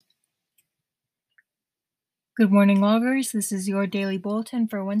Good morning, loggers. This is your daily bulletin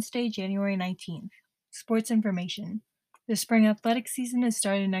for Wednesday, January 19th. Sports information. The spring athletic season is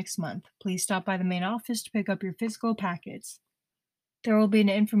starting next month. Please stop by the main office to pick up your physical packets. There will be an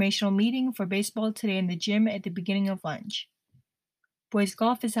informational meeting for baseball today in the gym at the beginning of lunch. Boys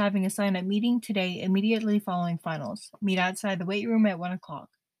golf is having a sign up meeting today immediately following finals. Meet outside the weight room at 1 o'clock.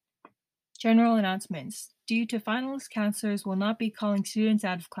 General announcements. Due to finals, counselors will not be calling students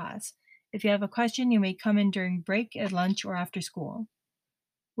out of class. If you have a question, you may come in during break, at lunch, or after school.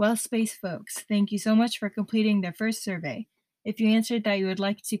 Well, space folks, thank you so much for completing their first survey. If you answered that you would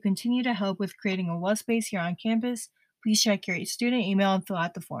like to continue to help with creating a well space here on campus, please check your student email and fill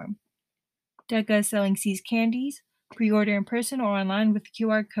out the form. DECA is selling C's candies. Pre-order in person or online with the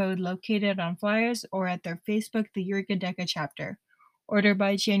QR code located on flyers or at their Facebook, the Eureka DECA chapter. Order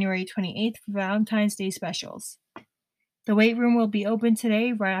by January 28th for Valentine's Day specials. The weight room will be open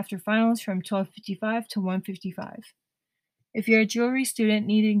today right after finals from 12:55 to 1:55. If you're a jewelry student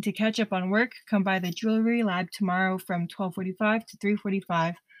needing to catch up on work, come by the jewelry lab tomorrow from 12:45 to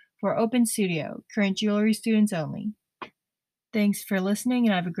 3:45 for open studio, current jewelry students only. Thanks for listening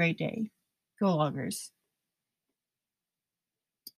and have a great day. Go Loggers.